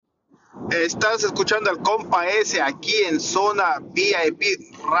Estás escuchando al compa S aquí en zona VIP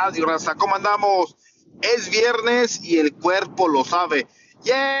Radio Raza. ¿Cómo andamos? Es viernes y el cuerpo lo sabe.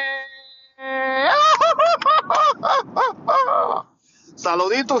 ¡Yeah!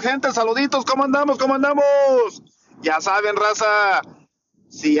 Saluditos, gente, saluditos. ¿Cómo andamos? ¿Cómo andamos? Ya saben, raza,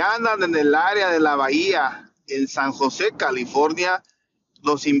 si andan en el área de la bahía, en San José, California,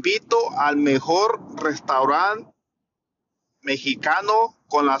 los invito al mejor restaurante mexicano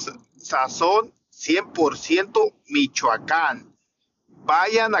con la sazón 100% Michoacán.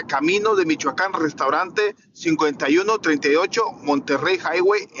 Vayan a Camino de Michoacán, restaurante 5138 Monterrey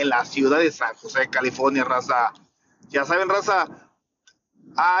Highway en la ciudad de San José, California, raza. Ya saben, raza,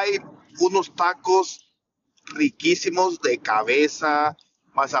 hay unos tacos riquísimos de cabeza,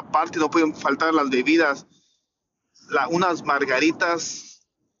 más aparte no pueden faltar las bebidas, unas margaritas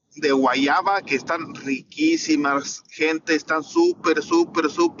de guayaba que están riquísimas, gente, están súper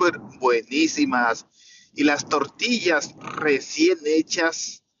buenísimas. Y las tortillas recién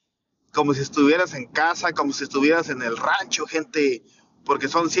hechas, como si estuvieras en casa, como si estuvieras en el rancho, gente, porque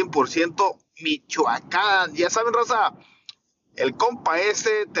son 100% Michoacán. Ya saben, raza, el compa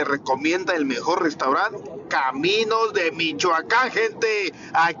S te recomienda el mejor restaurante, Caminos de Michoacán, gente,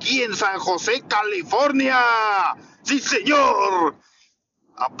 aquí en San José, California. ¡Sí, señor!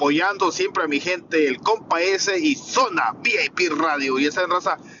 Apoyando siempre a mi gente, el compa S y Zona VIP Radio. Y esa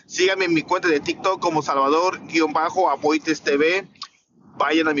raza, síganme en mi cuenta de TikTok como Salvador-Aboites TV.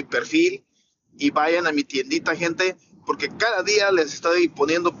 Vayan a mi perfil y vayan a mi tiendita, gente, porque cada día les estoy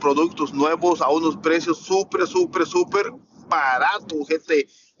poniendo productos nuevos a unos precios súper baratos, gente.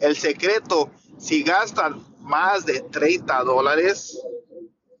 El secreto, si gastan más de $30,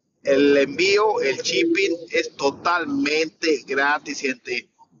 el envío, el shipping es totalmente gratis, gente.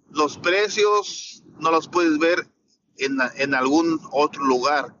 Los precios no los puedes ver en algún otro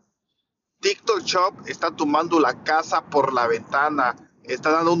lugar. TikTok Shop está tomando la casa por la ventana.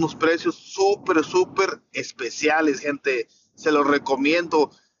 Está dando unos precios súper especiales, gente. Se los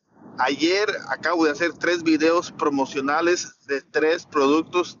recomiendo. Ayer acabo de hacer 3 videos promocionales de 3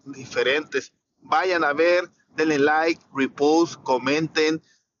 productos diferentes. Vayan a ver, denle like, repost, comenten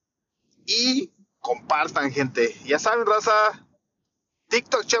y compartan, gente. Ya saben, raza,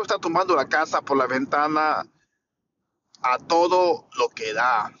 TikTok Chef está tomando la casa por la ventana a todo lo que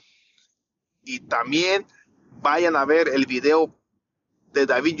da. Y también vayan a ver el video de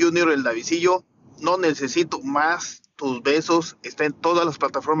David Jr., el Davidcillo. No necesito más tus besos. Está en todas las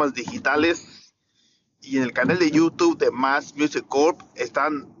plataformas digitales. Y en el canal de YouTube de Mass Music Corp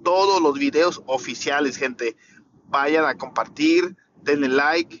están todos los videos oficiales, gente. Vayan a compartir, denle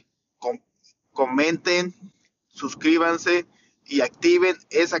like, comenten, suscríbanse y activen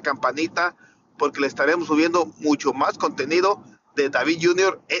esa campanita porque le estaremos subiendo mucho más contenido de David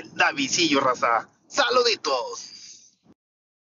Jr., el Davidcillo, raza. ¡Saluditos!